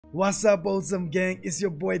What's up, awesome gang? It's your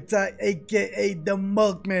boy Ty, aka the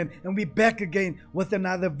Milkman, and we're back again with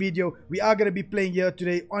another video. We are gonna be playing here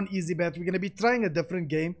today on EasyBet. We're gonna be trying a different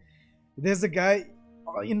game. There's a guy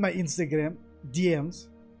in my Instagram DMs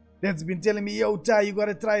that's been telling me, yo Ty, you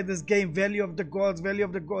gotta try this game, value of the gods,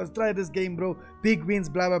 try this game, bro, big wins,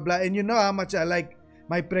 blah blah blah. And you know how much I like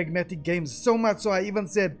my pragmatic games, so much so I even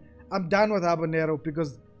said I'm done with habanero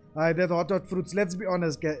because that hot fruits. Let's be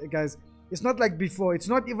honest, guys, it's not like before. It's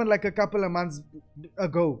not even like a couple of months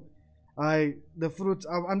ago. The fruits,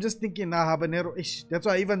 I'm just thinking, nah, habanero ish. That's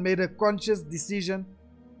why I even made a conscious decision.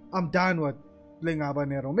 I'm done with playing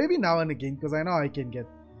habanero. Maybe now and again, because I know I can get.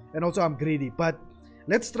 And also I'm greedy. But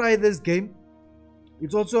let's try this game.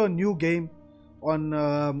 It's also a new game on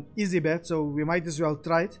EasyBet, so we might as well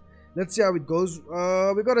try it. Let's see how it goes.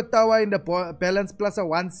 We got a tower in the balance plus a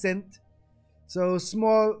 1 cent. So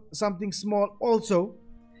small, something small. Also,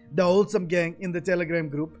 the wholesome gang in the Telegram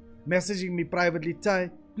group messaging me privately,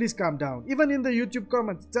 Ty, please calm down. Even in the YouTube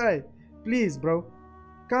comments, Ty, please, bro,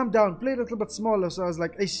 calm down. Play a little bit smaller. So I was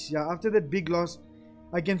like, ish, yeah, after that big loss,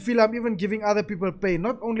 I can feel I'm even giving other people pain.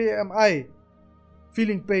 Not only am I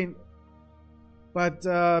feeling pain, but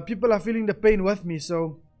people are feeling the pain with me.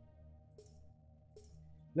 So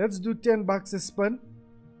let's do 10 bucks a spin.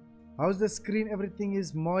 How's the screen? Everything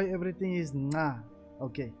is moy, everything is nah.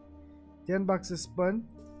 Okay, 10 bucks a spin.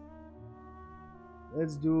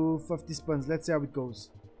 Let's do 50 spins. Let's see how it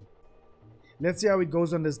goes. Let's see how it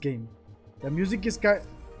goes on this game. The music is kind.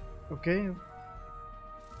 Okay.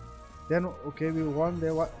 Then okay, we won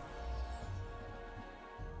there. What?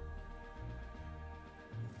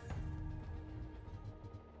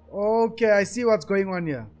 Okay, I see what's going on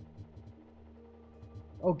here.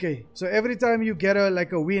 Okay, so every time you get a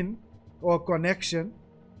win or a connection,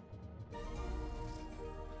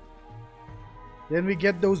 then we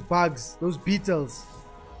get those bugs, those beetles.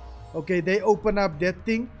 Okay, they open up that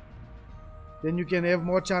thing. Then you can have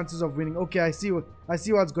more chances of winning. Okay, I see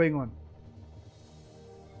what's going on.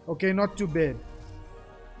 Okay, not too bad.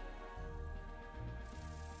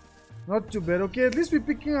 Not too bad. Okay, at least we're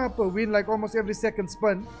picking up a win like almost every second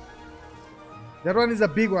spin. That one is a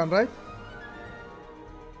big one, right?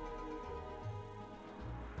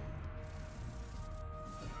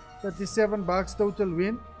 $37 total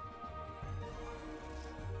win.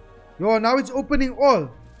 Yo, now it's opening all.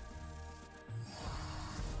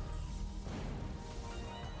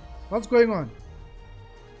 What's going on?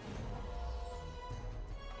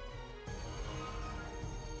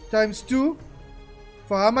 Times 2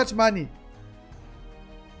 for how much money?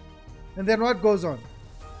 And then what goes on?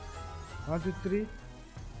 1, 2, 3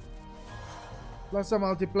 plus a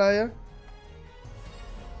multiplier.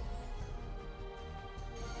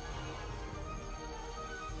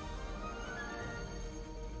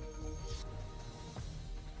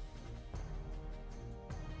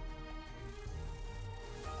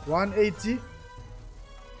 $180.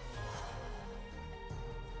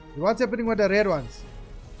 What's happening with the red ones?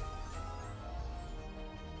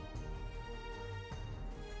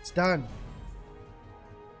 It's done.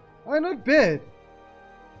 Oh, not bad.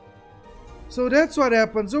 So that's what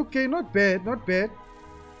happens. Okay, not bad, not bad.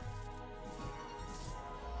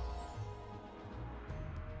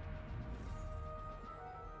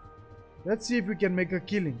 Let's see if we can make a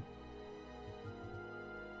killing.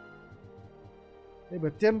 Hey,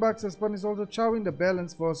 but 10 bucks a spin is also chowing the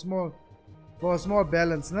balance for a small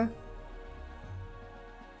balance, nah?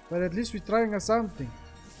 But at least we're trying something.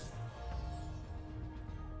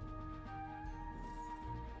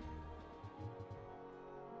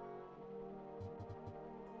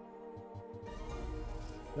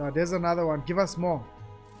 Yeah, there's another one. Give us more.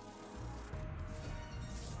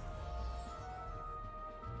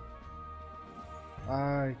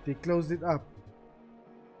 They closed it up.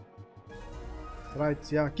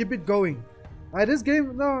 Right, yeah, keep it going. This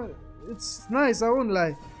game, no, it's nice, I won't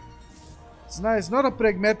lie. It's nice, not a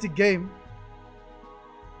pragmatic game,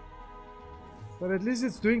 but at least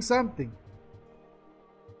it's doing something.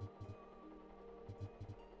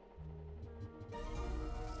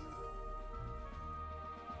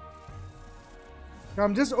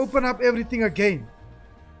 Come, just open up everything again.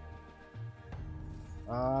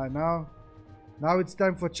 Now it's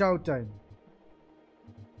time for chow time.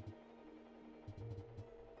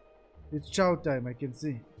 It's chow time, I can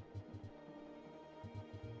see.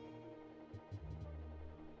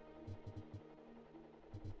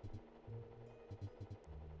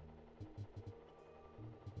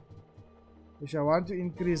 Which I want to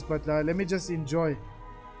increase, but let me just enjoy.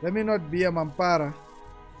 Let me not be a mampara.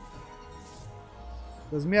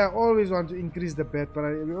 Because me, I always want to increase the bet, but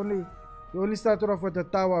we only started off with the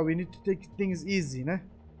tower. We need to take things easy, né?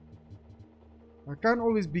 I can't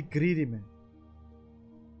always be greedy, man.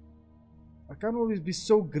 I can't always be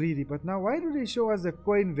so greedy. But now, why do they show us the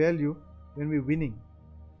coin value when we're winning?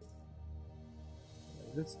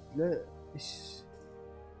 Let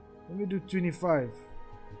me do 25.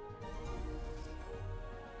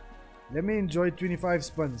 Let me enjoy 25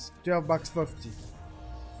 spins. 12 bucks 50.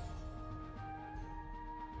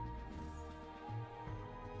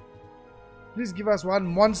 Please give us one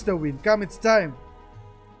monster win. Come, it's time.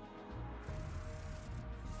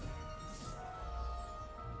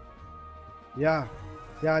 Yeah,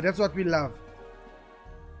 that's what we love.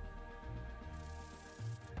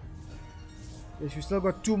 Yes, we still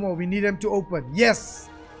got 2 more. We need them to open. Yes,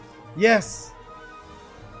 yes.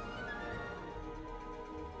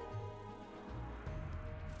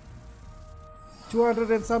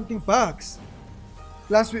 $200 and something bucks.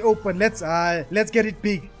 Plus we open. Let's get it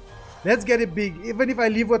big. Let's get it big. Even if I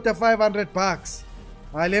leave with the 500 bucks.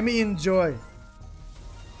 Let me enjoy.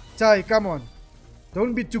 Ty, come on.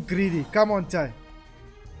 Don't be too greedy. Come on, Ty.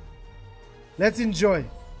 Let's enjoy.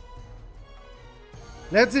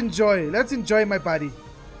 Let's enjoy. Let's enjoy, my buddy.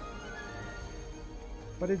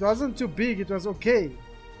 But it wasn't too big. It was okay.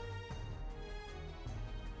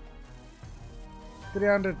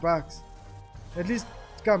 300 bucks. At least,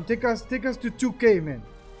 come, take us to 2K, man.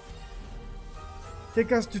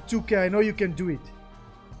 Take us to 2K. I know you can do it.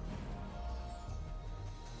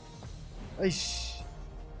 Aish.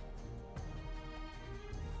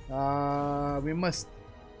 We must.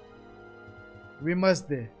 We must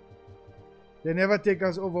there. They never take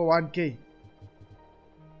us over 1K.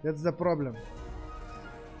 That's the problem.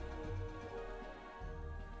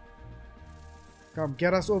 Come,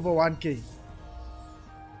 get us over 1K.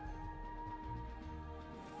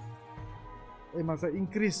 Hey, must I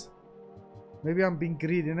increase? Maybe I'm being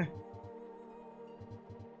greedy, né?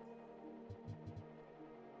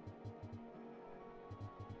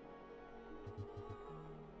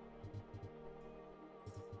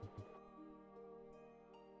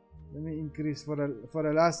 Let me increase for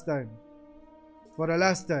the last time. For the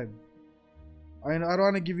last time. I don't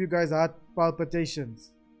want to give you guys heart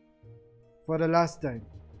palpitations. For the last time.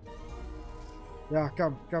 Yeah,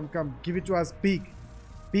 come. Give it to us big.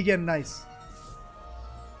 Big and nice.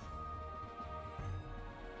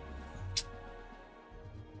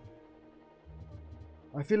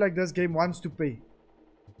 I feel like this game wants to pay.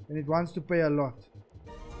 And it wants to pay a lot.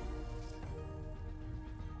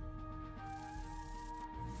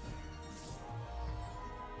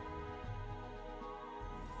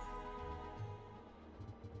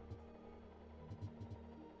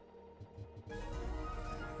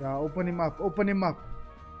 Yeah, open him up. Open him up.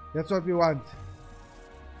 That's what we want.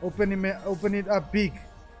 Open it up big.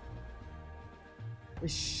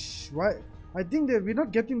 Why? I think that we're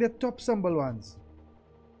not getting the top symbol ones.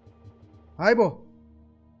 Hi, Bo.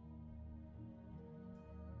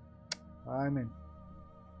 I mean.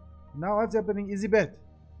 Now what's happening? Easy bet.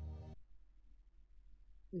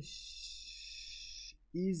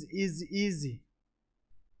 Easy.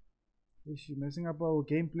 You're messing up our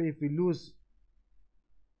gameplay. If we lose,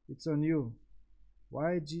 it's on you.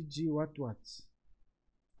 YGG what?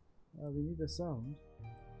 We need a sound.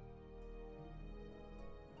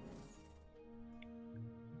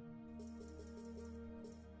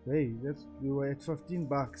 Hey, we were at 15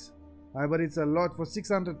 bucks. But it's a lot for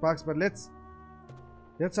 600 bucks. But that's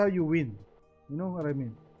how you win. You know what I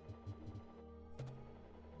mean?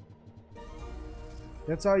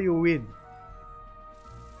 That's how you win.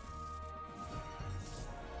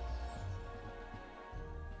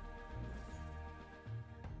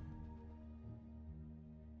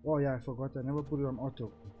 Oh yeah, I forgot. I never put it on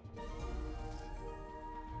auto.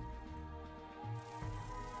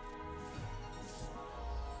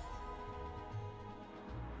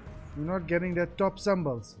 You're not getting that top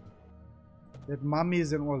symbols, that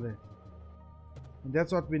mummies and all that, and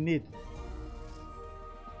that's what we need.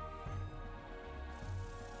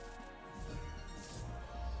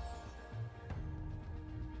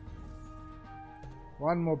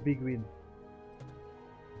 One more big win.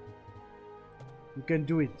 You can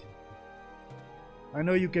do it. I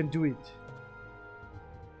know you can do it.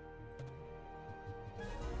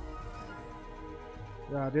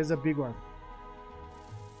 Yeah, there's a big one.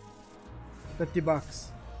 30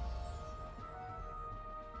 bucks.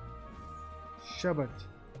 Shabbat.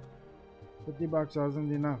 30 bucks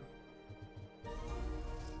wasn't enough.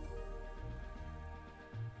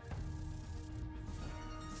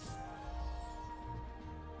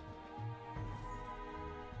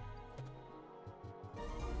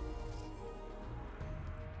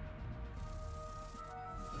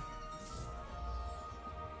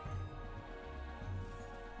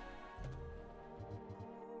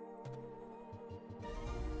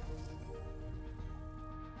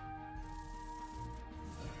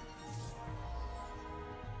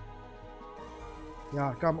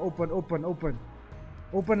 Yeah, come, open, open, open.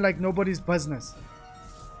 Open like nobody's business.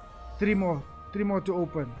 3 more. 3 more to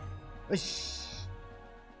open. Ish.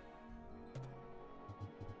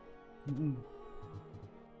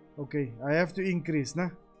 Okay, I have to increase, nah?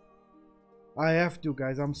 I have to,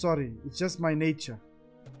 guys. I'm sorry. It's just my nature.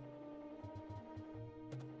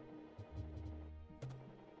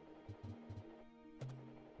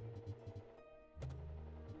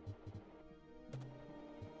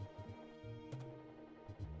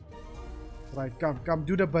 Right, come,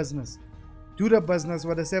 do the business. Do the business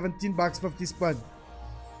with a 17 bucks 50 spin.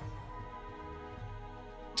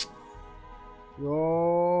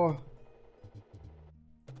 Yo.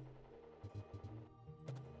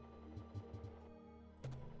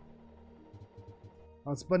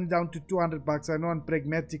 I'll spin it down to 200 bucks. I know I'm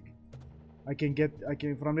pragmatic. I can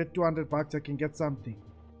from that 200 bucks I can get something.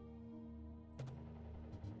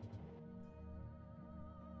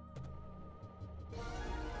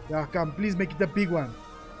 Yeah, come, please make it a big one.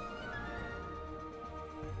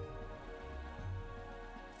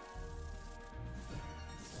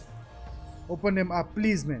 Open them up,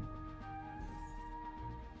 please, man.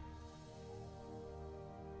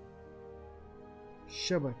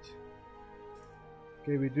 Shabbat.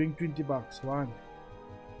 Okay, we're doing 20 bucks. 1,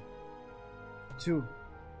 2,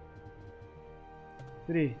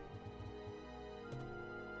 3.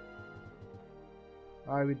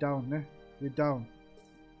 Alright, we're down, eh? We're down.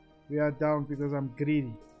 We are down because I'm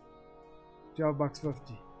greedy. 12 bucks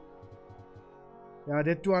 50. Yeah,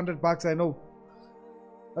 that 200 bucks, I know.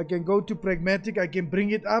 I can go to pragmatic, I can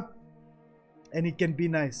bring it up, and it can be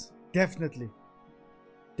nice. Definitely.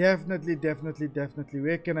 Definitely.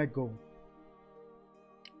 Where can I go?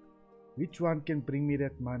 Which one can bring me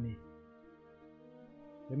that money?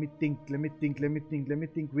 Let me think.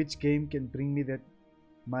 Which game can bring me that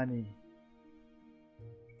money?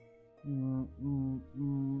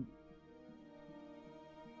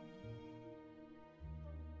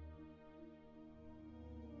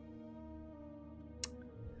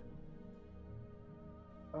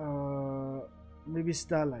 Maybe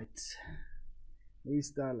Starlight. Let me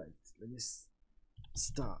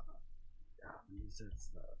Star. Yeah,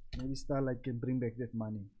 maybe Starlight can bring back that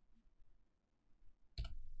money.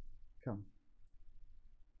 Come.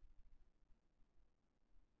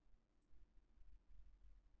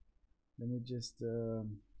 Let me just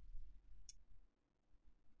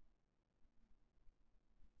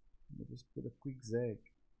put a quick zag.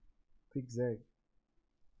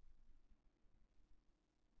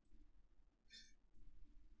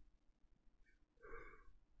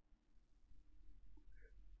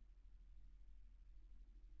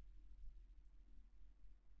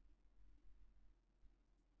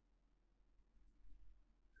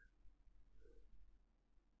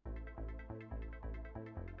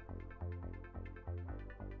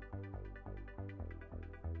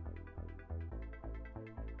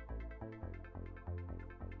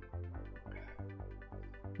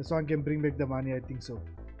 This one can bring back the money, I think so.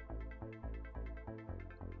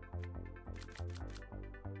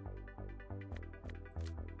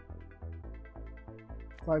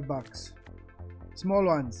 $5. Small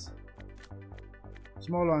ones,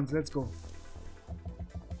 let's go.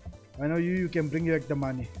 I know you can bring back the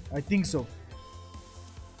money. I think so.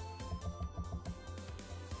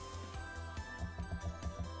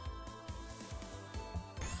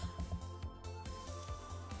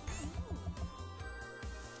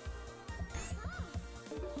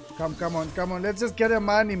 Come on. Let's just get the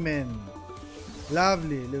money, man.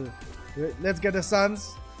 Lovely. Look. Let's get the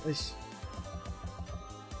suns. Ish.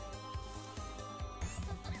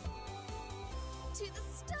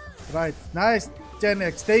 Right. Nice.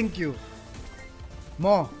 10x. Thank you.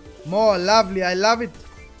 More. Lovely. I love it.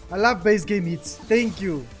 I love base game hits. Thank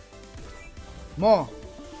you. More.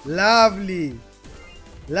 Lovely.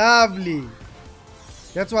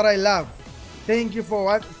 That's what I love. Thank you for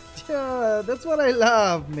what? Yeah, that's what I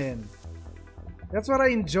love, man. That's what I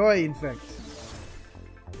enjoy, in fact.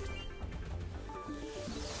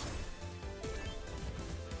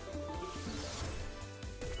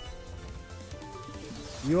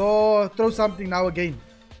 Yo, throw something now again.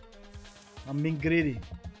 I'm being greedy.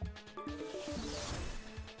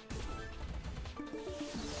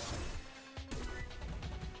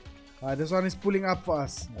 This one is pulling up for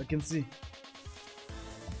us. I can see.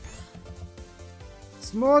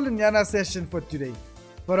 Small Nyana session for today.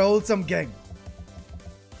 For a wholesome gang.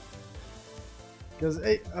 Because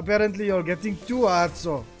apparently you're getting too hard,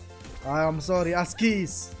 so I'm sorry.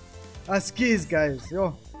 Askis, guys.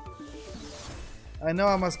 Yo. I know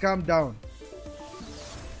I must calm down.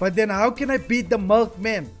 But then how can I beat the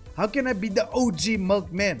milkman? How can I beat the OG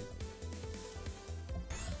milkman?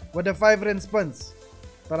 with the 5 rand spins.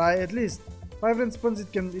 But at least 5 rand spins,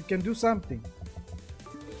 it can do something.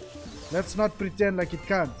 Let's not pretend like it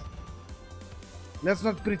can't. Let's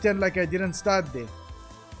not pretend like I didn't start there.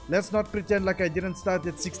 Let's not pretend like I didn't start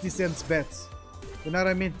at 60 cents bets. You know what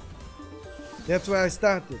I mean? That's where I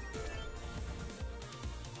started.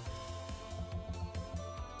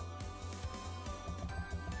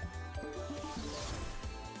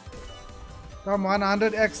 Come on,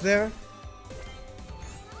 100x there.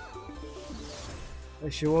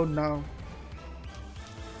 She won't now.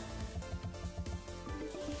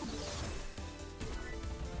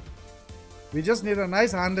 We just need a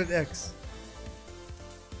nice 100x.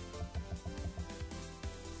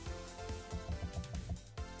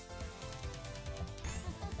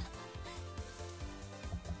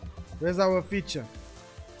 Where's our feature?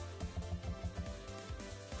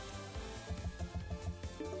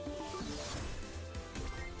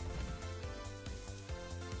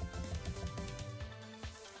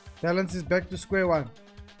 Balance is back to square one.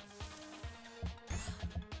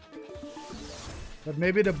 But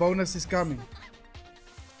maybe the bonus is coming.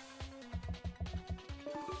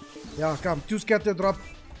 Yeah, come. 2 scatter drop.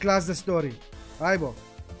 Class the story. Aibo.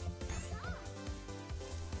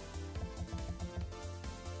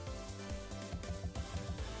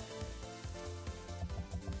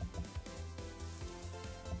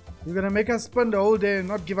 You're gonna make us spend the whole day and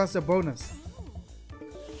not give us a bonus.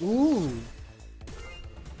 Ooh.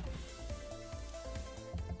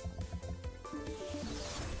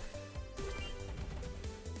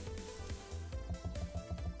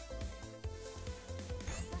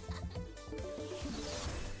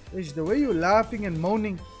 Ish, the way you're laughing and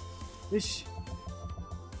moaning. Ish.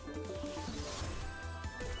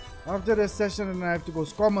 After this session, and I have to go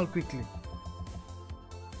squamble quickly.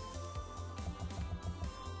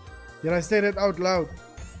 Did I say that out loud?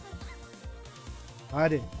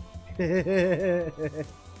 Hadi.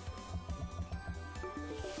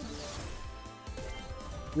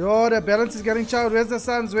 Yo, the balance is getting chowed. Where's the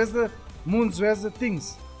suns? Where's the moons? Where's the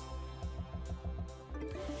things?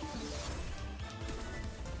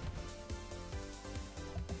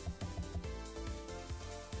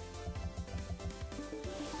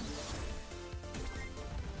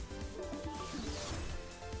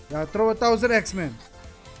 Yeah, throw 1000x, man.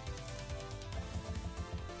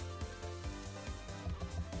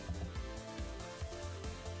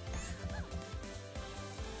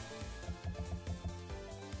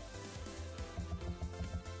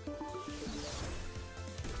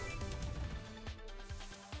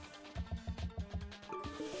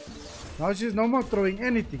 Now she's no more throwing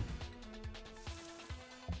anything.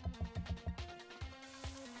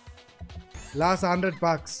 Last 100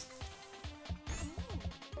 bucks.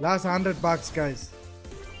 Last 100 bucks, guys.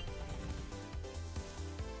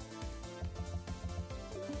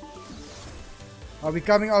 Are we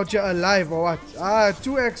coming out here alive or what? Ah,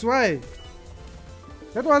 2xy.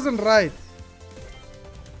 That wasn't right.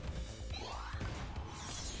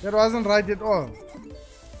 That wasn't right at all.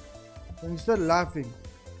 And you start laughing.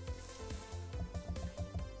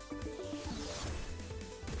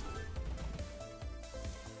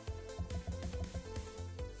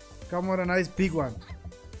 Come on, a nice big one.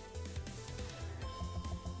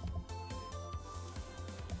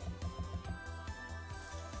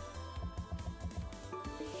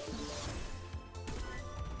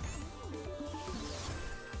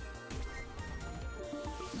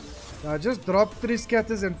 Now just drop 3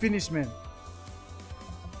 scatters and finish, man.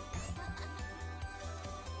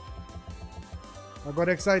 I got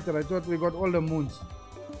excited. I thought we got all the moons.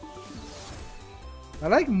 I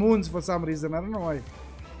like moons for some reason. I don't know why.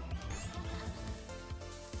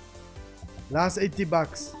 Last 80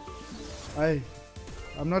 bucks. I'm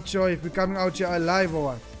not sure if we're coming out here alive or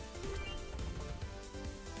what.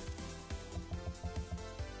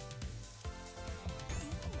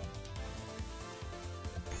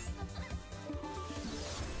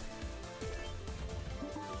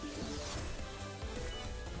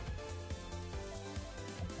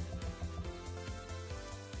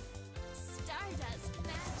 Stardust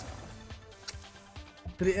magic.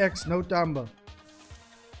 3x, no tumble.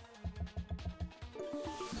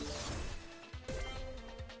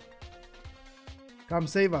 Come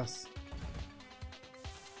save us.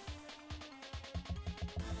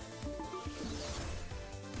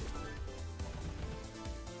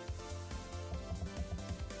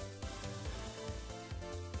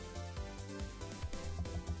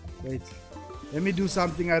 Wait. Let me do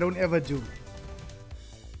something I don't ever do.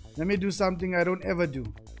 Let me do something I don't ever do.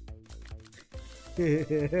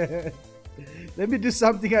 Let me do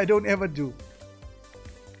something I don't ever do.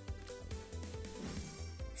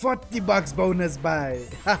 $40 bonus buy.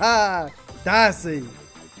 Haha, that's it.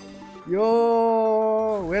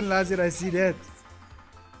 Yo, when last did I see that?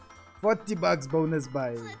 $40 bonus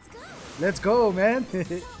buy. Let's go, man.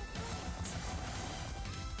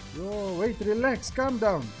 Yo, wait, relax, calm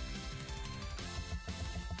down.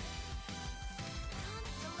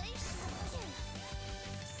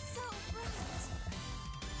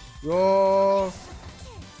 Yo,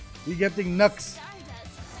 we getting nuts.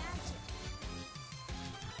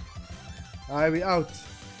 Alright, we out.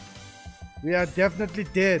 We are definitely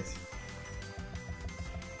dead.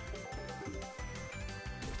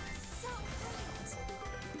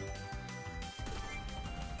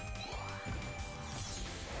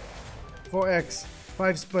 Four X,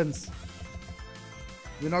 5 spins.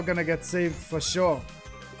 We're not gonna get saved for sure.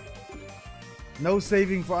 No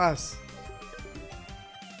saving for us.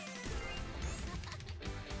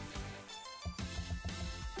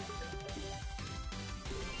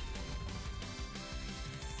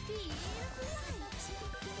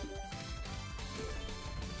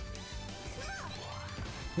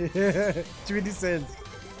 Speed 20 cents.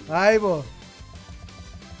 Hi, bo.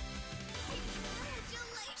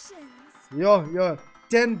 Yo,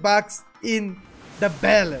 $10 in the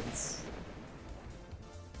balance.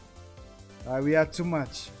 We are too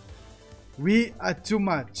much. We are too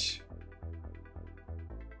much.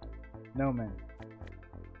 No, man.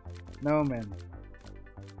 No, man.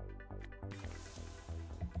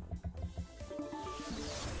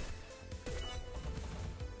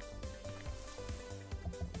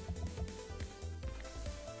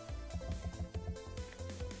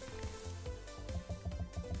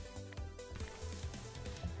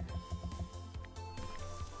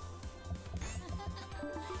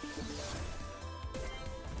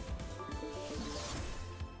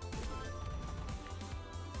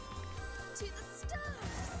 to the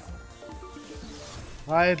stars.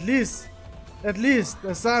 At least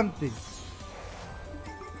something.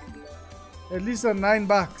 At least a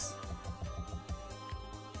 $9.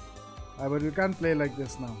 But we can't play like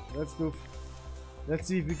this now. Let's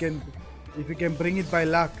see if we can bring it by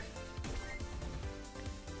luck.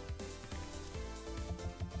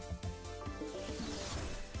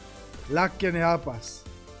 Luck can help us.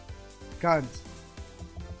 Can't.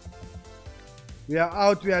 We are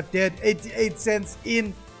out, we are dead. 88 cents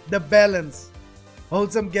in the balance.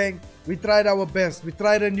 Wholesome gang, we tried our best. We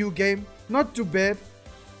tried a new game. Not too bad.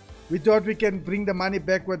 We thought we can bring the money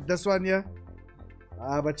back with this one here.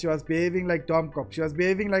 But she was behaving like Tom Cop. She was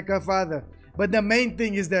behaving like her father. But the main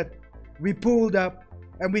thing is that we pulled up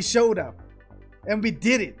and we showed up. And we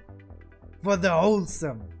did it for the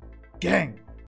wholesome gang.